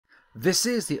This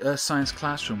is the Earth Science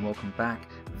Classroom. Welcome back.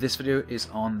 This video is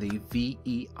on the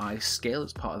VEI scale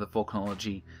as part of the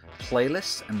volcanology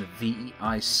playlist, and the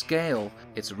VEI scale,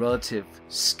 it's a relative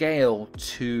scale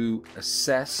to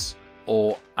assess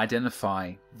or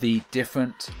identify the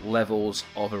different levels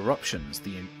of eruptions,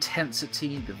 the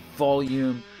intensity, the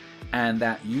volume, and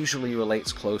that usually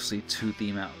relates closely to the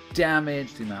amount of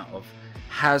damage, the amount of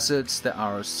hazards that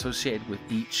are associated with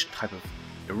each type of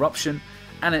eruption.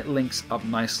 And it links up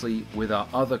nicely with our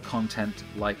other content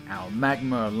like our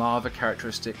magma and lava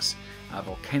characteristics, our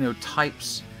volcano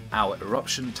types, our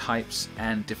eruption types,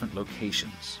 and different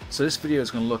locations. So this video is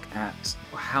going to look at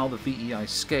how the VEI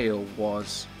scale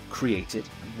was created,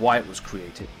 why it was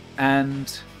created,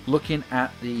 and looking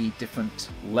at the different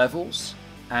levels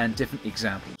and different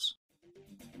examples.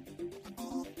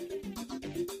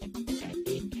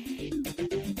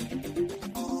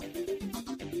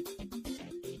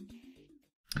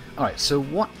 Alright, so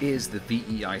what is the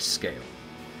VEI scale?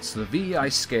 So the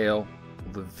VEI scale,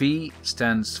 the V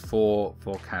stands for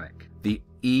volcanic, the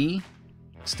E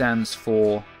stands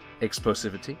for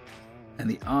explosivity, and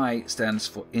the I stands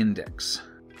for index.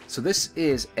 So this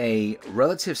is a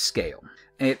relative scale.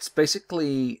 It's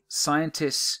basically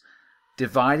scientists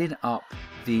dividing up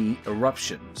the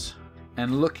eruptions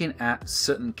and looking at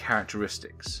certain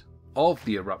characteristics of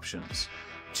the eruptions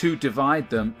to divide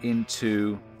them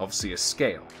into, obviously, a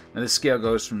scale. Now this scale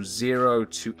goes from 0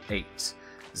 to 8.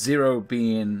 0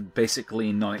 being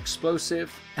basically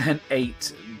non-explosive and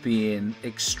 8 being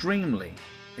extremely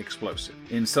explosive.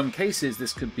 In some cases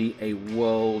this could be a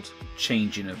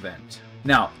world-changing event.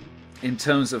 Now, in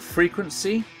terms of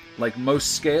frequency, like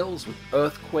most scales with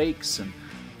earthquakes and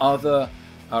other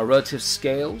relative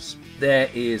scales, there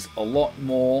is a lot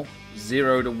more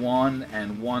 0 to 1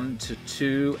 and 1 to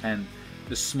 2, and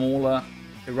the smaller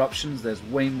eruptions, there's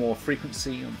way more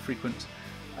frequency on frequent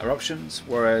eruptions,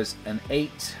 whereas an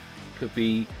 8 could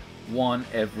be 1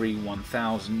 every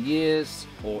 1,000 years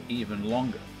or even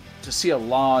longer. To see a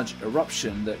large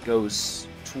eruption that goes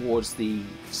towards the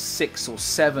 6 or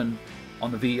 7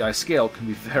 on the VEI scale can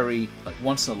be very, like,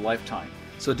 once in a lifetime.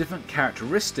 So different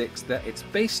characteristics that it's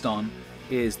based on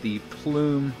is the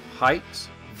plume height,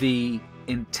 the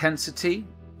intensity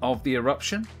of the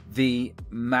eruption, the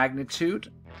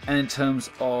magnitude, and in terms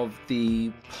of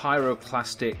the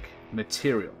pyroclastic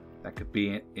material. That could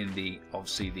be in the,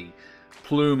 obviously, the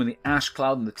plume and the ash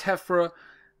cloud and the tephra,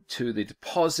 to the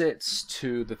deposits,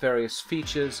 to the various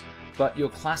features, but you're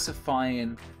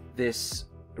classifying this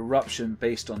eruption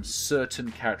based on certain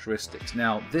characteristics.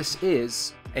 Now, this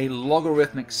is a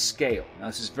logarithmic scale. Now,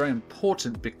 this is very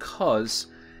important because,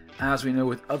 as we know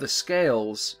with other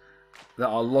scales that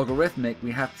are logarithmic,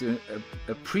 we have to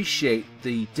appreciate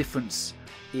the difference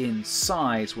in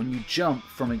size. When you jump,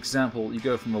 from example, you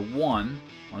go from a 1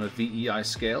 on a VEI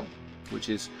scale, which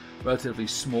is relatively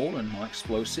small and not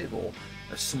explosive, or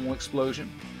a small explosion,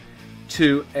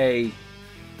 to a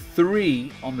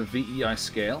 3 on the VEI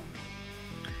scale.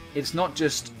 It's not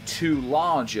just 2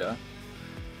 larger,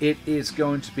 it is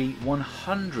going to be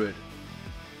 100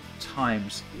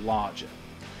 times larger,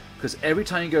 because every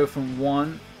time you go from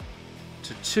 1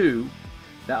 to 2,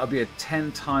 that will be a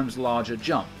 10 times larger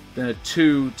jump. Then a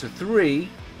 2 to 3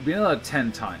 will be another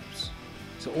 10 times.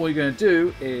 So all you're going to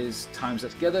do is times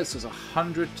that together, so it's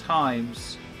 100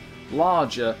 times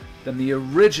larger than the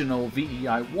original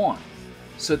VEI 1.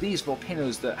 So these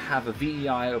volcanoes that have a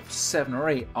VEI of 7 or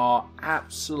 8 are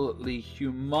absolutely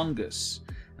humongous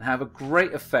and have a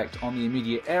great effect on the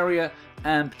immediate area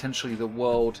and potentially the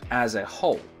world as a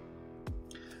whole.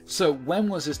 So when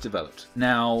was this developed?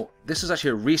 Now, this is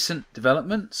actually a recent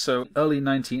development, so early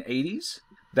 1980s,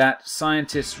 that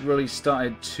scientists really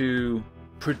started to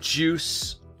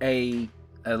produce a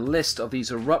list of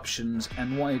these eruptions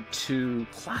and wanted to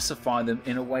classify them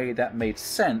in a way that made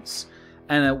sense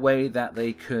and a way that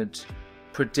they could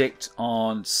predict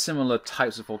on similar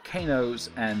types of volcanoes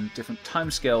and different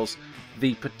timescales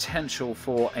the potential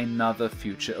for another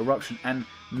future eruption and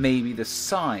maybe the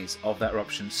size of that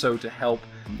eruption, so to help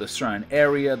the surrounding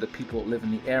area, the people that live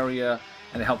in the area,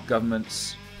 and to help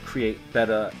governments create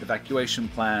better evacuation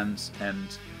plans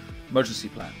and emergency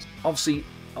plans. Obviously,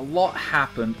 a lot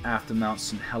happened after Mount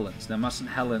St. Helens. Now, Mount St.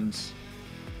 Helens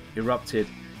erupted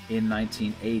in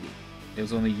 1980. It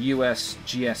was on the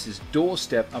USGS's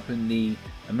doorstep up in the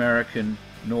American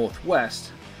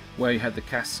Northwest, where you had the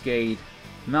Cascade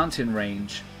mountain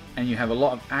range, and you have a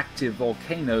lot of active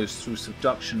volcanoes through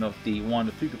subduction of the Juan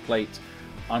de Fuca plate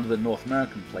under the North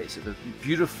American plate. So the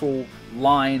beautiful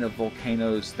line of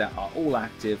volcanoes that are all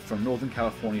active from Northern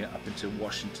California up into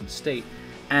Washington State,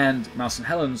 and Mount St.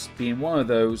 Helens being one of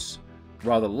those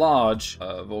rather large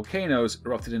volcanoes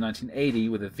erupted in 1980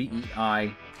 with a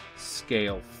VEI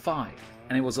scale 5.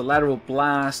 And it was a lateral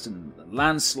blast and a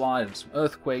landslide and some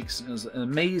earthquakes. And it was an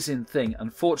amazing thing.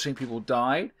 Unfortunately, people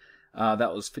died.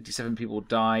 That was 57 people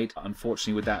died,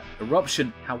 unfortunately, with that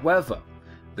eruption. However,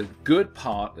 the good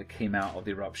part that came out of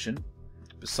the eruption,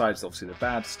 besides obviously the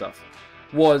bad stuff,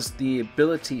 was the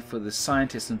ability for the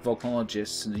scientists and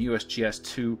volcanologists in the USGS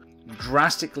to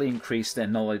drastically increase their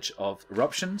knowledge of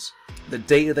eruptions. The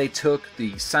data they took,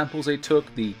 the samples they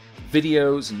took, the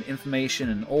videos and information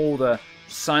and all the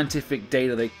scientific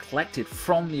data they collected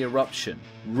from the eruption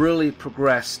really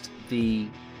progressed the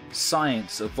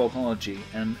science of volcanology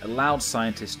and allowed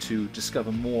scientists to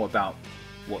discover more about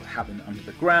what happened under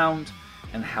the ground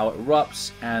and how it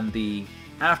erupts and the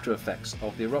after effects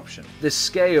of the eruption. This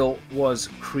scale was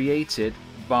created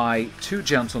by two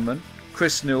gentlemen,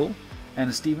 Chris Newell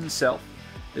and Stephen Self.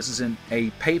 This is in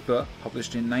a paper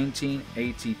published in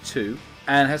 1982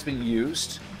 and has been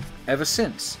used ever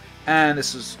since. And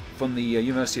this is from the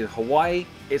University of Hawaii.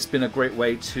 It's been a great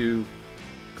way to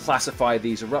classify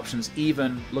these eruptions,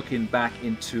 even looking back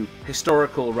into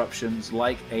historical eruptions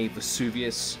like a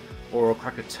Vesuvius or a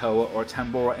Krakatoa or a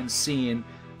Tambora and seeing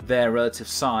their relative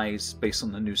size based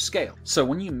on the new scale. So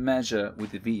when you measure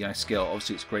with the VEI scale,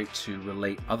 obviously it's great to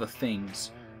relate other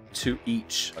things to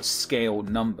each scale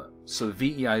number. So the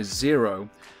VEI 0,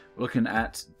 we're looking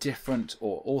at different,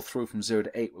 or all through from 0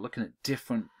 to 8, we're looking at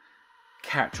different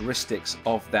characteristics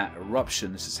of that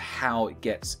eruption. This is how it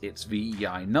gets its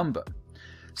VEI number.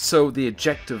 So the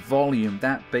ejecta volume,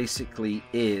 that basically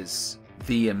is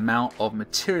the amount of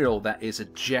material that is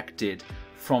ejected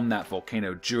from that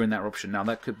volcano during that eruption. Now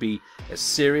that could be a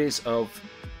series of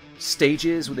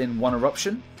stages within one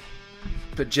eruption,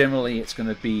 but generally it's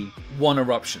going to be one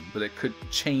eruption, but it could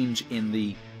change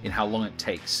in how long it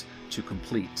takes to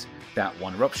complete that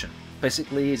one eruption.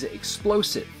 Basically, is it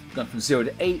explosive? Going from 0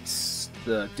 to 8,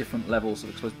 the different levels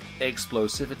of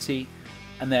explosivity,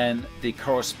 and then the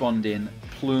corresponding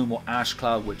plume or ash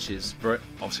cloud, which is very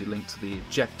obviously linked to the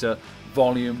ejecta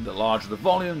volume. The larger the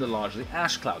volume, the larger the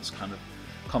ash cloud. It's kind of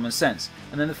common sense.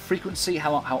 And then the frequency,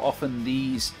 how often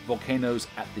these volcanoes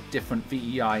at the different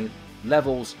VEI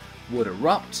levels would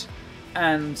erupt,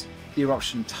 and the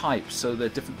eruption type. So the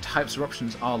different types of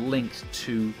eruptions are linked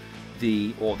to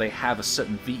or they have a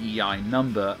certain VEI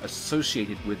number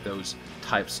associated with those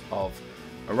types of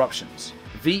eruptions.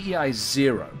 VEI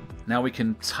 0. Now we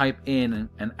can type in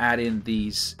and add in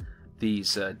these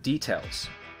details.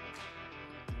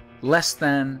 Less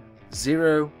than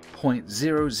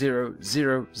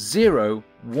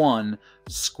 0.00001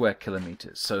 square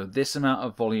kilometers. So this amount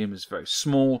of volume is very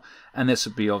small, and this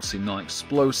would be obviously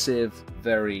non-explosive,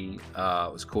 very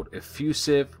what's called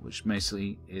effusive, which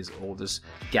basically is all this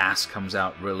gas comes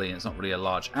out really, and it's not really a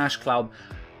large ash cloud.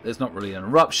 There's not really an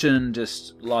eruption,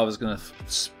 just lava's going to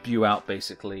spew out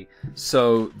basically.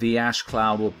 So the ash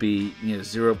cloud will be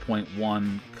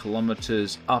 0.1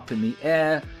 kilometers up in the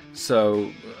air, so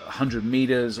 100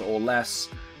 meters or less.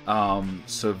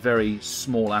 So very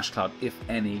small ash cloud, if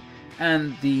any.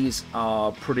 And these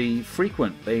are pretty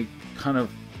frequent. They kind of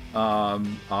I'm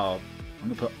going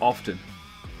to put often,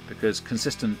 because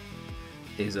consistent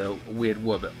is a weird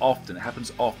word, but often. It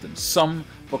happens often. Some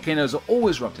volcanoes are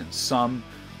always erupting. Some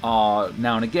are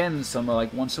now and again. Some are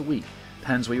like once a week.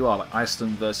 Depends where you are, like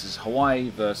Iceland versus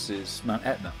Hawaii versus Mount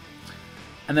Etna.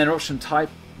 And then eruption type,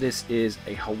 this is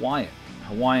a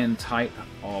Hawaiian type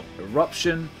of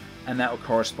eruption, and that will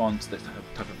correspond to the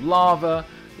type of lava,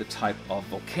 the type of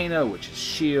volcano, which is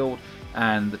shield,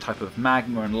 and the type of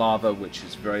magma and lava, which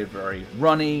is very, very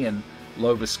runny and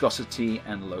low viscosity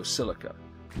and low silica.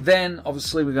 Then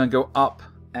obviously we're going to go up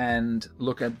and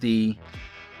look at the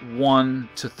 1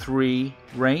 to 3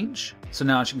 range. So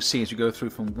now, as you can see, as you go through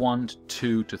from 1 to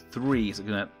 2 to 3, it's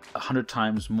going to 100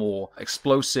 times more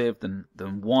explosive than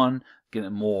 1,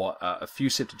 getting more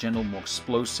effusive to general, more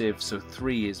explosive. So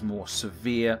 3 is more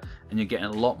severe, and you're getting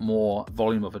a lot more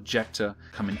volume of ejecta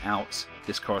coming out.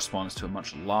 This corresponds to a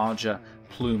much larger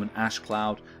plume and ash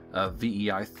cloud.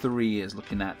 VEI 3 is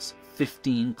looking at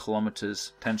 15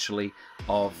 kilometers potentially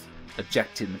of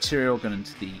ejected material going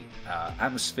into the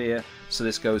atmosphere. So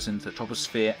this goes into the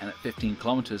troposphere, and at 15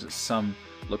 kilometers at some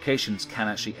locations can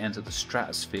actually enter the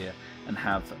stratosphere and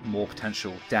have more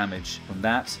potential damage from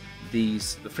that. The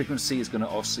frequency is going to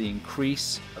obviously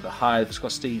increase. The higher the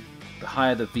viscosity, the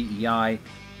higher the VEI,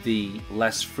 the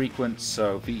less frequent.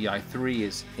 So VEI 3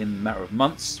 is in a matter of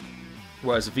months,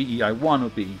 whereas VEI 1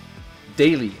 would be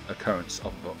daily occurrence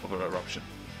of an eruption.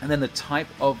 And then the type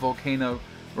of volcano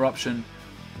eruption,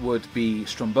 would be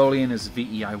Strombolian as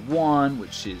VEI1,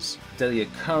 which is deadly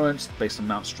occurrence based on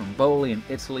Mount Stromboli in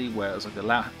Italy, where it was like the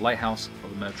lighthouse of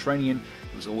the Mediterranean.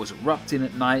 It was always erupting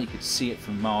at night. You could see it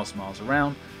from miles and miles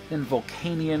around. Then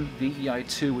Volcanian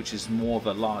VEI2, which is more of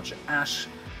a larger ash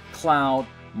cloud,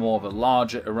 more of a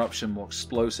larger eruption, more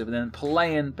explosive. And then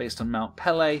Pelean, based on Mount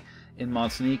Pelée in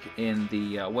Martinique in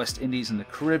the West Indies and the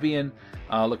Caribbean,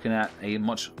 looking at a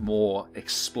much more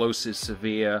explosive,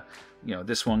 severe.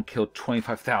 This one killed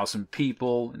 25,000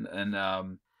 people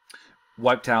and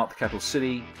wiped out the capital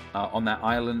city on that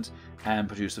island and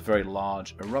produced a very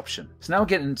large eruption. So now we're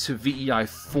getting into VEI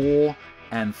 4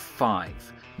 and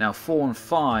 5. Now 4 and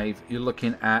 5, you're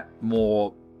looking at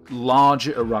more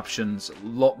larger eruptions, a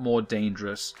lot more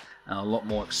dangerous and a lot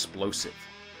more explosive.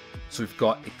 So we've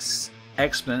got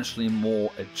exponentially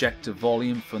more ejective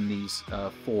volume from these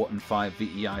 4 and 5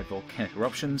 VEI volcanic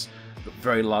eruptions.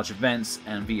 Very large events,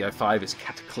 and VEI5 is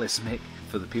cataclysmic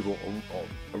for the people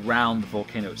around the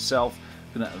volcano itself.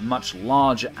 Looking at a much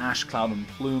larger ash cloud and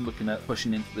plume, looking at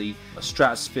pushing into the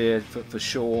stratosphere for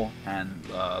sure, and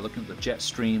looking at the jet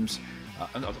streams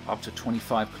up to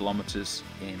 25 kilometers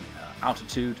in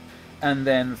altitude. And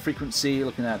then frequency,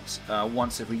 looking at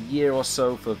once every year or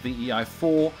so for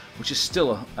VEI4, which is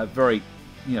still a very,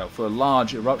 for a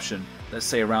large eruption, let's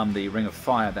say around the Ring of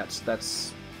Fire,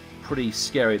 that's pretty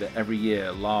scary that every year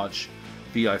a large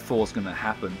VEI4 is going to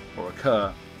happen or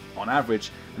occur on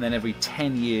average, and then every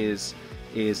 10 years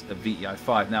is a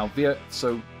VEI5. Now,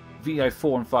 so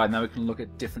VEI4 and 5, now we can look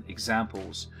at different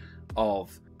examples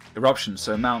of eruptions.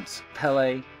 So Mount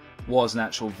Pelée was an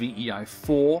actual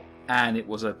VEI4, and it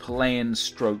was a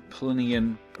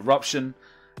Pelean/Plinian eruption,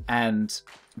 and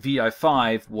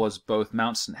VEI5 was both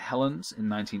Mount St. Helens in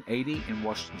 1980 in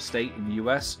Washington State in the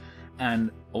US,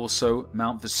 and also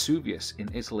Mount Vesuvius in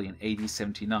Italy in AD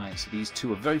 79. So these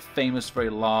two are very famous, very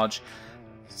large,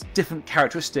 different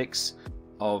characteristics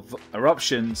of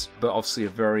eruptions, but obviously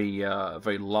very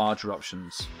large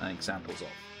eruptions and examples of.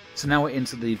 So now we're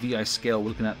into the VEI scale. We're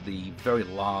looking at the very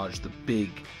large, the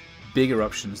big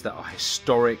eruptions that are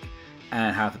historic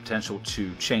and have the potential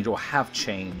to change or have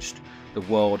changed the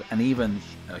world and even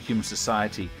human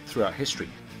society throughout history.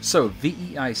 So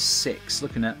VEI 6,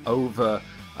 looking at over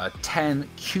 10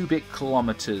 cubic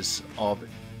kilometers of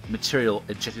material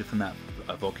ejected from that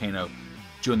volcano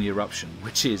during the eruption,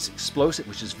 which is explosive,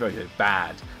 which is very, very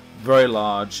bad. Very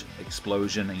large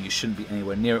explosion, and you shouldn't be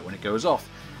anywhere near it when it goes off.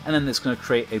 And then it's going to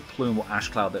create a plume or ash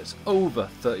cloud that's over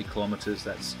 30 kilometers,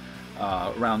 that's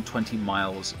around 20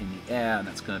 miles in the air, and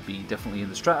that's going to be definitely in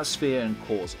the stratosphere and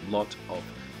cause a lot of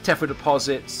tephra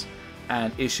deposits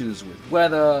and issues with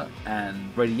weather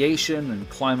and radiation and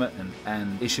climate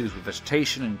and issues with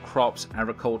vegetation and crops,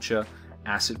 agriculture,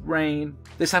 acid rain.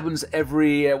 This happens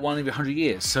every 100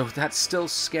 years, so that's still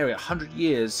scary. 100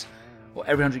 years, or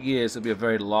every 100 years, there'll be a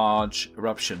very large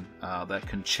eruption that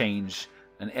can change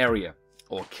an area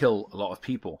or kill a lot of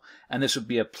people. And this would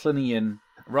be a Plinian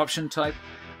eruption type.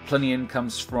 Plinian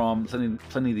comes from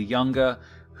Pliny the Younger,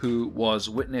 who was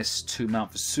witness to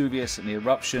Mount Vesuvius and the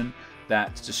eruption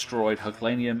that destroyed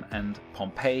Herculaneum and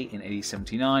Pompeii in AD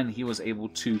 79. He was able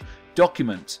to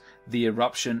document the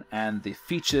eruption and the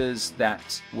features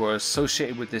that were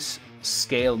associated with this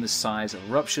scale and this size of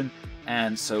eruption,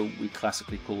 and so we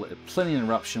classically call it a Plinian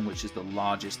eruption, which is the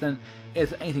largest. Then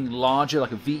if anything larger,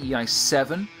 like a VEI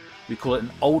 7, we call it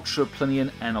an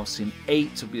ultra-plinian, and obviously an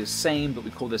 8 would be the same, but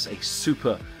we call this a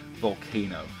super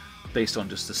volcano based on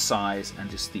just the size and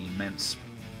just the immense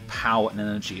power and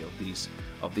energy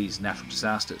of these natural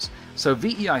disasters. So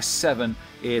VEI 7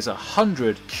 is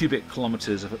 100 cubic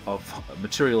kilometers of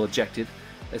material ejected.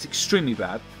 That's extremely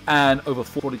bad, and over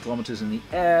 40 kilometers in the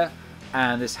air,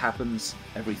 and this happens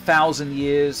every 1,000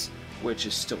 years, which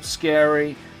is still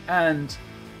scary. And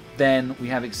then we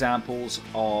have examples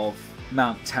of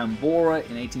Mount Tambora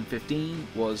in 1815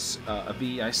 was a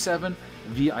VEI 7,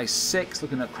 VEI 6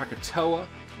 looking at Krakatoa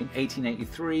in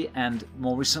 1883, and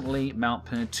more recently Mount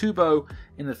Pinatubo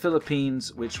in the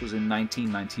Philippines, which was in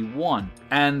 1991.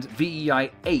 And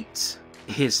VEI 8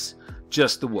 is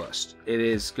just the worst. It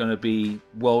is going to be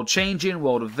world-changing,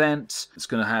 world event. It's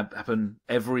going to happen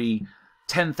every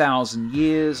 10,000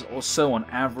 years or so on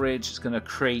average. It's going to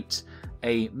create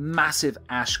a massive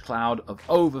ash cloud of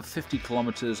over 50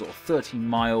 kilometers or 30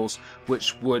 miles,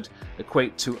 which would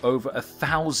equate to over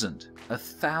 1,000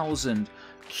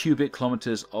 cubic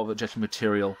kilometers of ejected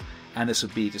material, and this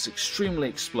would be just extremely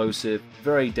explosive,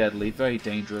 very deadly, very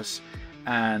dangerous.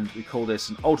 And we call this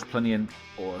an ultra-plinian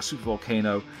or a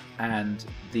supervolcano, and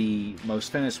the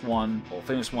most famous one, or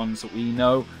famous ones that we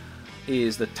know,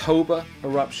 is the Toba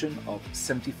eruption of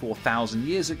 74,000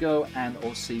 years ago, and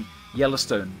also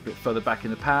Yellowstone, a bit further back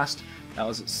in the past, that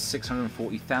was at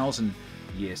 640,000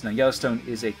 years. Now Yellowstone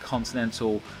is a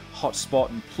continental hotspot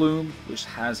and plume which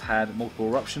has had multiple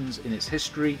eruptions in its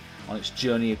history on its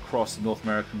journey across the North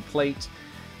American plate,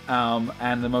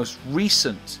 and the most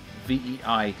recent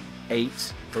VEI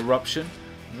 8 eruption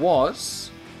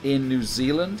was in New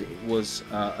Zealand. It was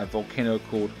a volcano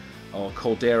called, or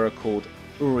caldera called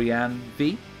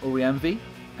Urianvi,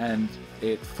 and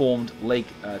it formed Lake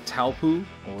Taupo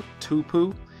or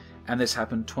Tupu, and this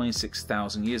happened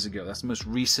 26,000 years ago. That's the most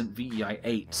recent VEI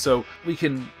 8. So we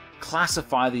can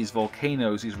classify these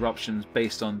volcanoes, these eruptions,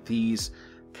 based on these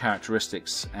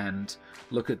characteristics and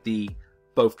look at the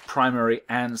both primary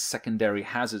and secondary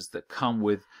hazards that come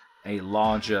with a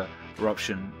larger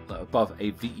eruption above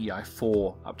a VEI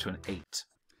 4 up to an 8.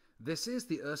 This is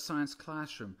the Earth Science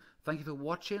Classroom. Thank you for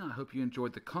watching. I hope you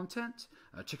enjoyed the content.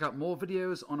 Check out more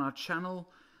videos on our channel,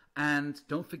 and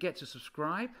don't forget to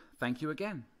subscribe. Thank you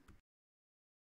again.